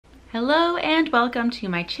Hello and welcome to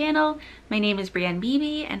my channel. My name is Brienne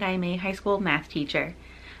Beebe and I'm a high school math teacher.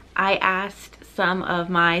 I asked some of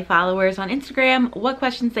my followers on Instagram what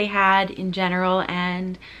questions they had in general,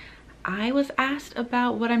 and I was asked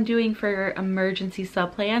about what I'm doing for emergency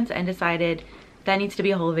sub plans and decided that needs to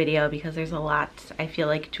be a whole video because there's a lot I feel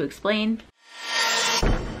like to explain.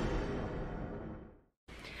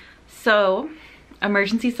 So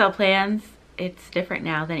emergency sub plans, it's different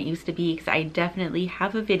now than it used to be because I definitely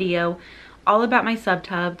have a video all about my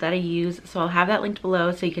Subtop that I use, so I'll have that linked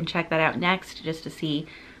below so you can check that out next just to see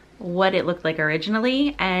what it looked like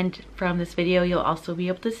originally. And from this video you'll also be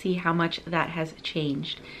able to see how much that has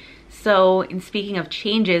changed. So in speaking of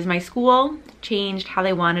changes, my school changed how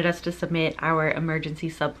they wanted us to submit our emergency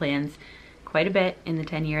sub plans quite a bit in the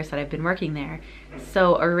 10 years that I've been working there.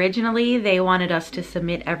 So originally they wanted us to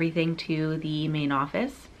submit everything to the main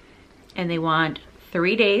office, and they want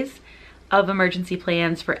 3 days of emergency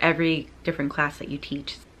plans for every different class that you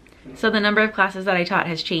teach. So the number of classes that I taught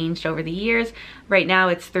has changed over the years. Right now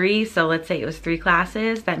it's 3, so let's say it was 3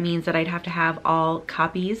 classes. That means that I'd have to have all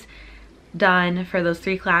copies done for those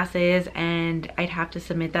 3 classes, and I'd have to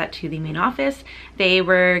submit that to the main office. They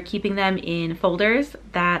were keeping them in folders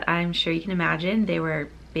that I'm sure you can imagine. They were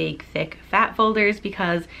big, thick, fat folders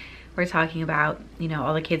because we're talking about, you know,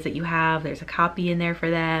 all the kids that you have. There's a copy in there for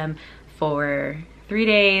them for 3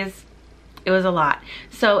 days. It was a lot.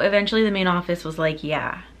 So eventually the main office was like,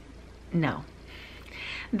 yeah, no.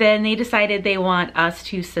 Then they decided they want us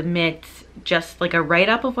to submit just like a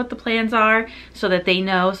write-up of what the plans are so that they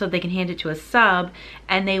know, so they can hand it to a sub,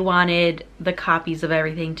 and they wanted the copies of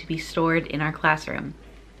everything to be stored in our classroom.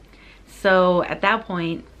 So at that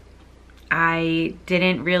point, I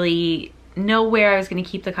didn't really know where I was going to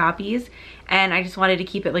keep the copies, and I just wanted to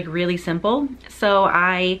keep it like really simple. So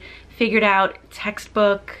I figured out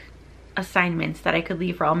textbook assignments that I could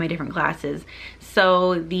leave for all my different classes.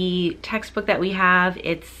 So the textbook that we have,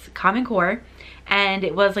 it's Common Core, and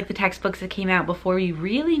it was like the textbooks that came out before we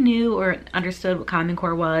really knew or understood what Common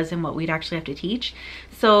Core was and what we'd actually have to teach.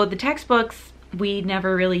 So the textbooks, we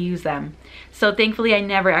never really use them. So thankfully I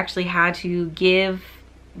never actually had to give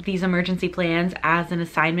these emergency plans as an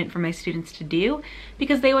assignment for my students to do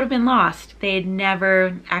because they would have been lost. They had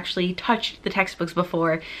never actually touched the textbooks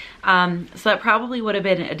before. So that probably would have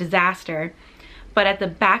been a disaster. But at the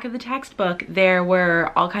back of the textbook, there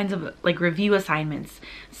were all kinds of like review assignments.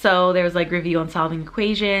 So there was like review on solving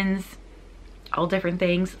equations, all different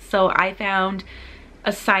things. So I found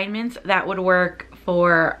assignments that would work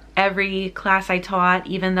for every class I taught,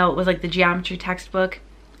 even though it was like the geometry textbook.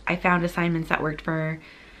 I found assignments that worked for,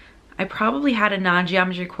 I probably had a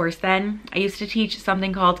non-geometry course then. I used to teach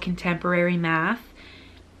something called contemporary math.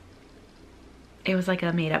 It was like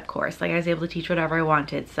a made-up course. Like I was able to teach whatever I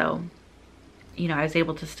wanted. So, you know, I was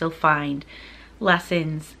able to still find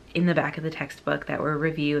lessons in the back of the textbook that were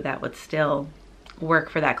review that would still work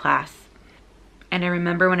for that class. And I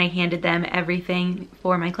remember when I handed them everything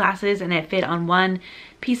for my classes and it fit on one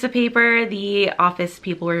piece of paper, the office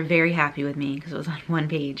people were very happy with me because it was on one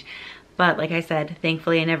page. But like I said,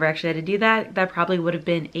 thankfully I never actually had to do that. That probably would have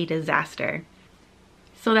been a disaster.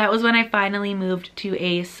 So that was when I finally moved to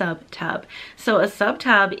a Subtop. So a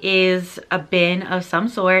Subtop is a bin of some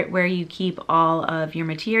sort where you keep all of your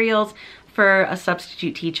materials for a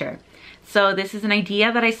substitute teacher. So this is an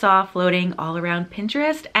idea that I saw floating all around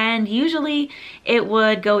Pinterest, and usually it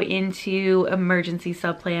would go into emergency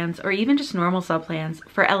subplans or even just normal subplans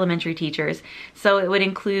for elementary teachers. So it would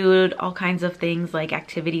include all kinds of things like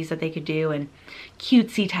activities that they could do and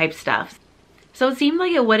cutesy type stuff. So it seemed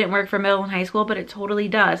like it wouldn't work for middle and high school, but it totally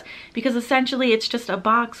does, because essentially it's just a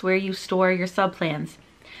box where you store your subplans.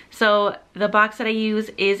 So the box that I use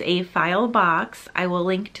is a file box. I will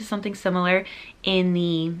link to something similar in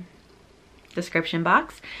the description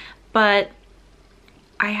box, but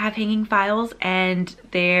I have hanging files, and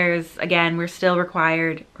there's, again, we're still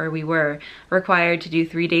required, or we were required to do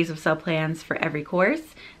 3 days of subplans for every course.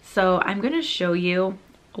 So I'm going to show you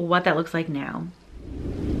what that looks like now.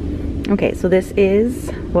 Okay, so this is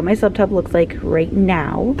what my Subtop looks like right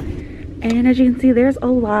now, and as you can see, there's a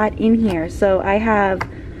lot in here. So I have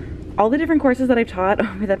all the different courses that I've taught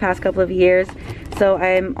over the past couple of years. So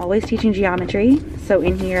I'm always teaching geometry. So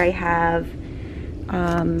in here I have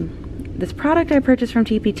this product I purchased from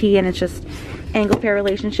TPT, and it's just angle pair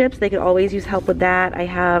relationships. They could always use help with that. I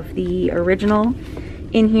have the original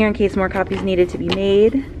in here in case more copies needed to be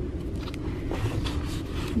made.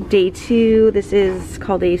 Day 2, this is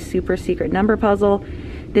called a super secret number puzzle.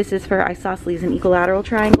 This is for isosceles and equilateral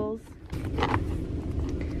triangles.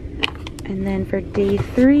 And then for day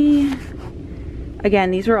 3,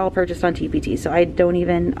 Again, these were all purchased on TPT, so I don't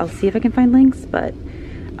even, I'll see if I can find links, but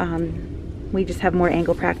we just have more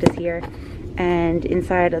angle practice here. And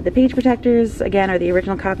inside of the page protectors, again, are the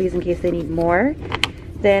original copies in case they need more.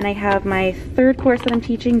 Then I have my third course that I'm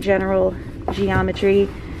teaching, General Geometry.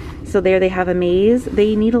 So there they have a maze.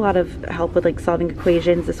 They need a lot of help with like solving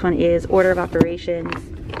equations. This one is Order of Operations.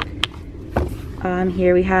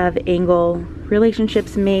 Here we have Angle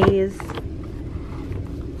Relationships Maze.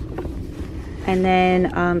 And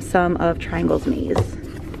then some of Triangles Maze.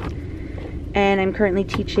 And I'm currently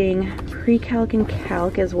teaching Pre-Calc and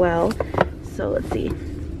Calc as well. So let's see.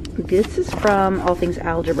 This is from All Things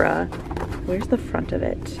Algebra. Where's the front of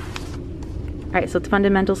it? All right, so it's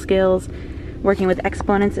fundamental skills, working with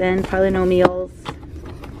exponents and polynomials.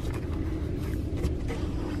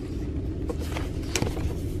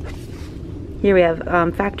 Here we have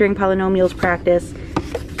factoring polynomials practice.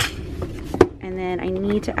 And then I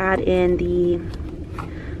need to add in the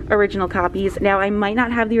original copies. Now I might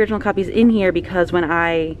not have the original copies in here because when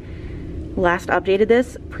I last updated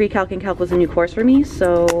this, Pre-Calc and Calc was a new course for me,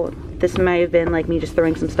 so this might have been like me just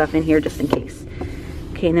throwing some stuff in here just in case.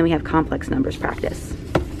 Okay, and then we have complex numbers practice.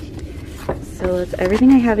 So that's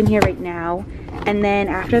everything I have in here right now. And then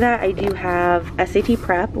after that, I do have SAT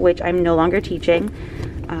prep, which I'm no longer teaching.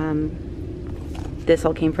 This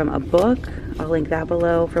all came from a book. I'll link that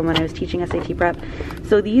below from when I was teaching SAT prep.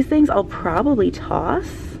 So these things I'll probably toss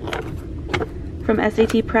from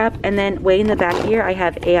SAT prep. And then way in the back here, I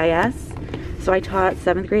have AIS. So I taught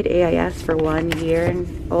 7th grade AIS for 1 year,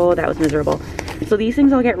 and oh, that was miserable. So these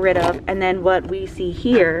things I'll get rid of. And then what we see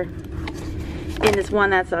here in this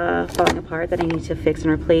one that's falling apart that I need to fix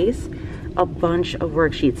and replace, a bunch of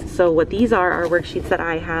worksheets. So what these are worksheets that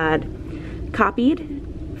I had copied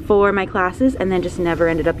for my classes and then just never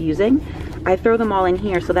ended up using. I throw them all in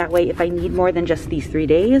here so that way if I need more than just these 3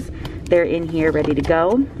 days, they're in here ready to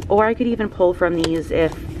go. Or I could even pull from these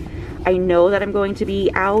if I know that I'm going to be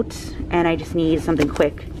out and I just need something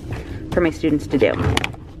quick for my students to do.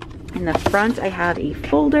 In the front, I have a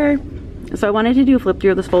folder. So I wanted to do a flip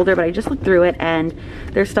through of this folder, but I just looked through it and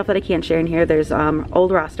there's stuff that I can't share in here. There's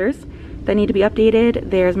old rosters that need to be updated.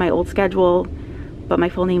 There's my old schedule, but my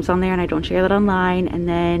full name's on there and I don't share that online. And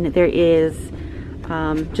then there is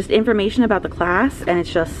just information about the class, and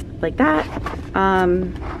it's just like that.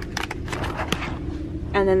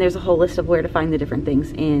 And then there's a whole list of where to find the different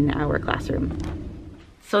things in our classroom.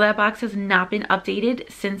 So that box has not been updated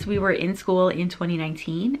since we were in school in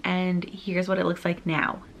 2019, and here's what it looks like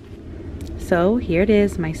now. So here it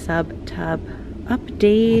is, my Subtop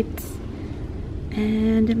update,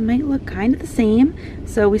 and it might look kind of the same.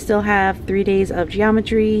 So we still have 3 days of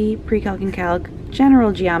geometry, pre-calc and calc,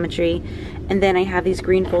 general geometry, and then I have these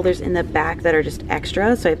green folders in the back that are just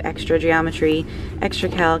extra. So I have extra geometry, extra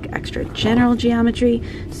calc, extra general geometry.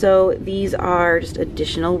 So these are just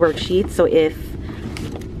additional worksheets. So if,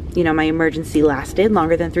 you know, my emergency lasted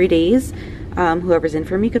longer than 3 days, whoever's in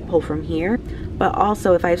for me could pull from here. But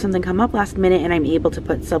also if I have something come up last minute and I'm able to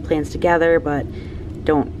put sub plans together but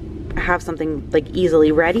don't have something like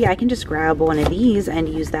easily ready, I can just grab one of these and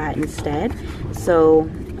use that instead. So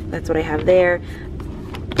that's what I have there.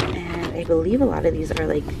 And I believe a lot of these are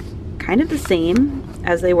like kind of the same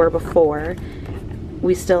as they were before.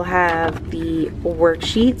 We still have the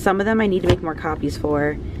worksheet. Some of them I need to make more copies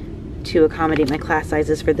for to accommodate my class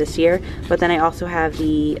sizes for this year, but then I also have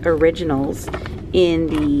the originals in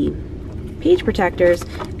the page protectors,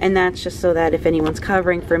 and that's just so that if anyone's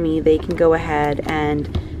covering for me, they can go ahead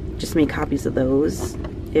and just make copies of those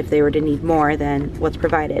if they were to need more than what's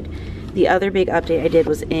provided. The other big update I did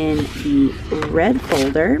was in the red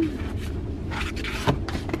folder,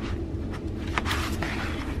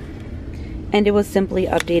 and it was simply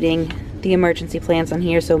updating the emergency plans on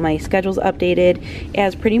here. So my schedule's updated. It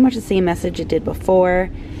has pretty much the same message it did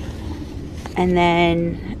before. And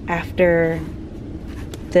then after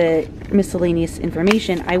the miscellaneous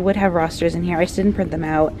information, I would have rosters in here. I just didn't print them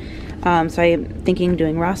out. So I'm thinking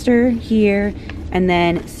doing roster here and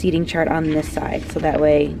then seating chart on this side. So that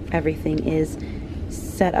way everything is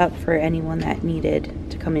set up for anyone that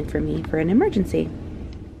needed to come in for me for an emergency.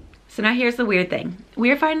 So now here's the weird thing.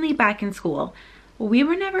 We're finally back in school. We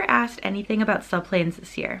were never asked anything about subplans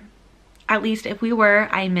this year. At least if we were,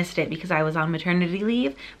 I missed it because I was on maternity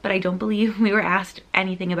leave, but I don't believe we were asked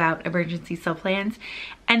anything about emergency subplans.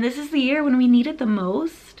 And this is the year when we need it the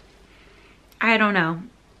most. I don't know.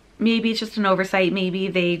 Maybe it's just an oversight. Maybe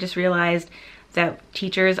they just realized that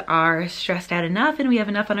teachers are stressed out enough and we have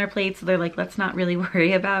enough on our plates, so they're like, let's not really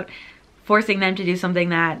worry about forcing them to do something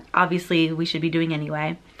that obviously we should be doing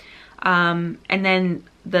anyway. And then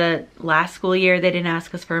the last school year, they didn't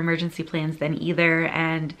ask us for emergency plans then either,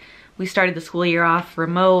 and we started the school year off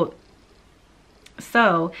remote.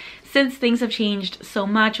 So since things have changed so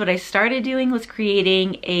much, what I started doing was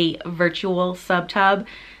creating a virtual Subtop.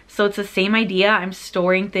 So it's the same idea. I'm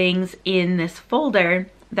storing things in this folder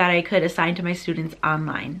that I could assign to my students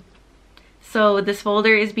online. So this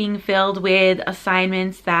folder is being filled with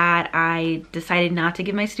assignments that I decided not to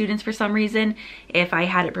give my students for some reason. If I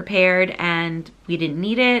had it prepared and we didn't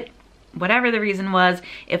need it, whatever the reason was,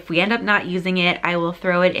 if we end up not using it, I will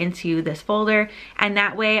throw it into this folder. And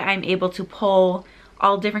that way I'm able to pull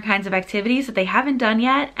all different kinds of activities that they haven't done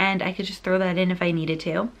yet, and I could just throw that in if I needed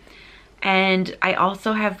to. And I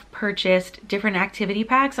also have purchased different activity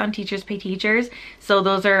packs on Teachers Pay Teachers. So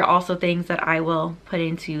those are also things that I will put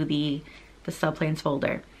into the subplans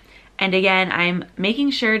folder. And again, I'm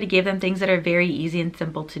making sure to give them things that are very easy and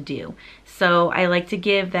simple to do. So I like to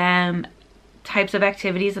give them types of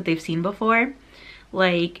activities that they've seen before.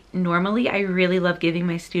 Like normally I really love giving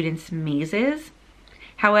my students mazes.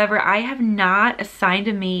 However, I have not assigned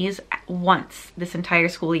a maze once this entire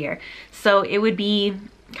school year. So it would be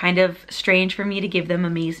kind of strange for me to give them a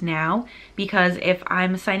maze now, because if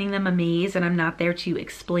I'm assigning them a maze and I'm not there to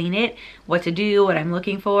explain it, what to do, what I'm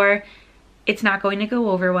looking for, it's not going to go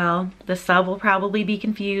over well. The sub will probably be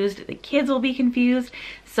confused. The kids will be confused.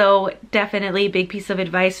 So definitely, big piece of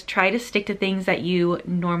advice, try to stick to things that you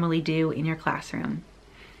normally do in your classroom.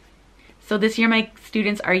 So this year my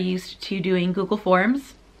students are used to doing Google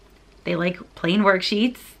Forms. They like plain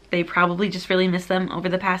worksheets. They probably just really miss them over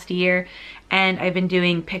the past year. And I've been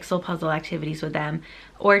doing pixel puzzle activities with them,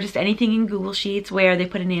 or just anything in Google Sheets where they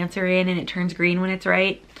put an answer in and it turns green when it's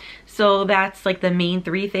right. So that's like the main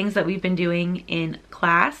 3 things that we've been doing in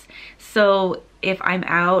class. So if I'm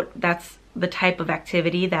out, that's the type of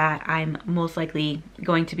activity that I'm most likely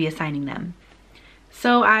going to be assigning them.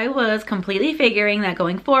 So I was completely figuring that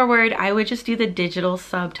going forward, I would just do the digital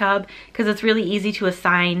Subtop because it's really easy to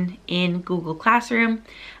assign in Google Classroom.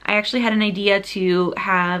 I actually had an idea to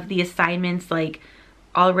have the assignments like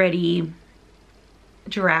already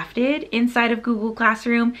drafted inside of Google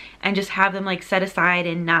Classroom and just have them like set aside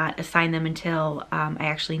and not assign them until I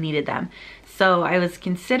actually needed them. So I was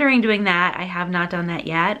considering doing that. I have not done that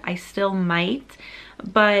yet. I still might,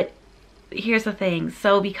 but here's the thing.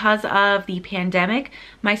 So because of the pandemic,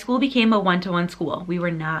 my school became a one-to-one school. We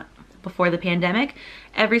were not before the pandemic.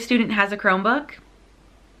 Every student has a Chromebook,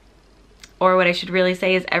 or what I should really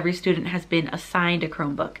say is every student has been assigned a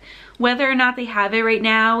Chromebook. Whether or not they have it right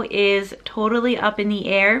now is totally up in the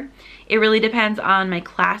air. It really depends on my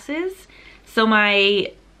classes. So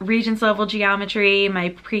my Regents level geometry, my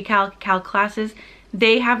pre-calc, calc classes,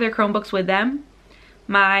 they have their Chromebooks with them.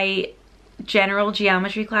 My general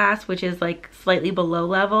geometry class, which is like slightly below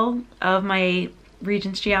level of my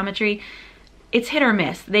Regents geometry, it's hit or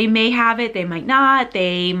miss. They may have it, they might not.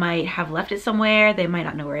 They might have left it somewhere. They might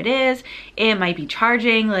not know where it is. It might be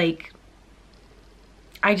charging, like,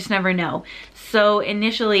 I just never know. So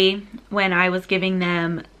initially, when I was giving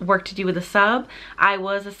them work to do with a sub, I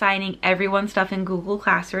was assigning everyone stuff in Google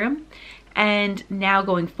Classroom. And now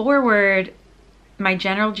going forward, my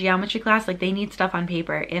general geometry class, like, they need stuff on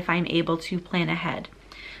paper if I'm able to plan ahead.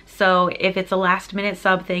 So if it's a last minute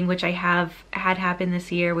sub thing, which I have had happen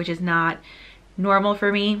this year, which is not normal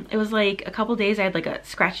for me, it was like a couple days I had like a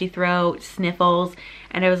scratchy throat, sniffles,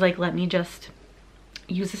 and I was like, let me just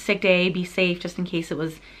use a sick day, be safe, just in case it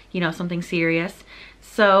was, you know, something serious.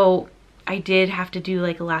 So I did have to do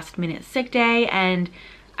like a last minute sick day, and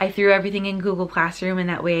I threw everything in Google Classroom, and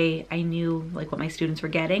that way I knew like what my students were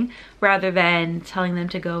getting, rather than telling them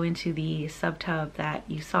to go into the Subtop that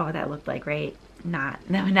you saw what that looked like, right? That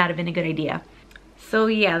would not have been a good idea. So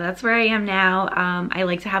yeah, that's where I am now. I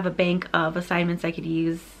like to have a bank of assignments I could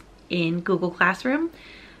use in Google Classroom,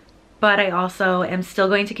 but I also am still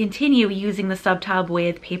going to continue using the Subtop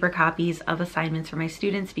with paper copies of assignments for my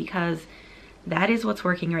students, because that is what's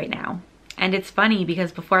working right now. And it's funny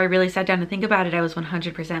because before I really sat down to think about it, I was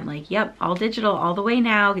 100% like, yep, all digital all the way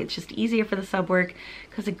now. It's just easier for the sub work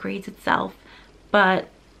because it grades itself. But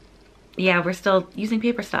yeah, we're still using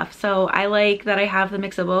paper stuff. So I like that I have the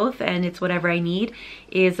mix of both, and it's whatever I need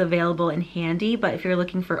is available and handy. But if you're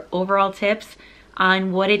looking for overall tips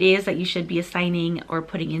on what it is that you should be assigning or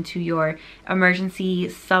putting into your emergency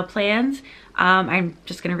sub plans, I'm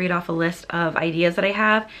just gonna read off a list of ideas that I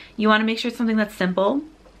have. You wanna make sure it's something that's simple.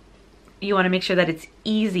 You wanna make sure that it's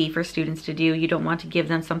easy for students to do. You don't want to give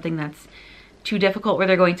them something that's too difficult where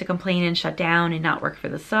they're going to complain and shut down and not work for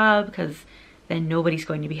the sub, because then nobody's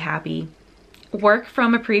going to be happy. Work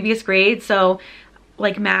from a previous grade. So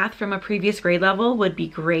like math from a previous grade level would be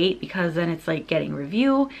great, because then it's like getting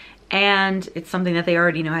review and it's something that they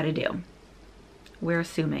already know how to do. We're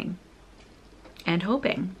assuming and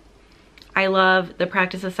hoping. I love the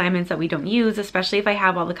practice assignments that we don't use, especially if I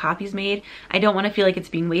have all the copies made. I don't want to feel like it's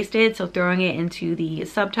being wasted, so throwing it into the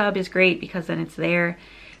Subtop is great because then it's there.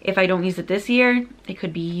 If I don't use it this year, it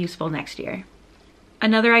could be useful next year.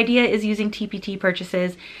 Another idea is using TPT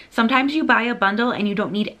purchases. Sometimes you buy a bundle and you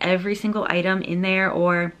don't need every single item in there,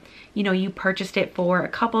 or you know, you purchased it for a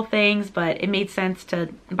couple things, but it made sense to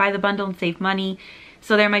buy the bundle and save money.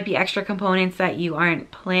 So there might be extra components that you aren't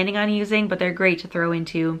planning on using, but they're great to throw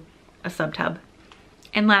into a subtub.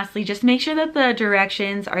 And lastly, just make sure that the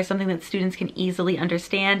directions are something that students can easily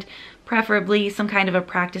understand, preferably some kind of a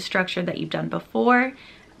practice structure that you've done before,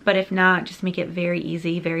 but if not, just make it very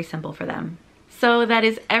easy, very simple for them. So that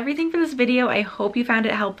is everything for this video. I hope you found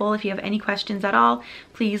it helpful. If you have any questions at all,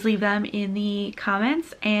 please leave them in the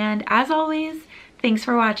comments. And as always, thanks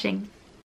for watching.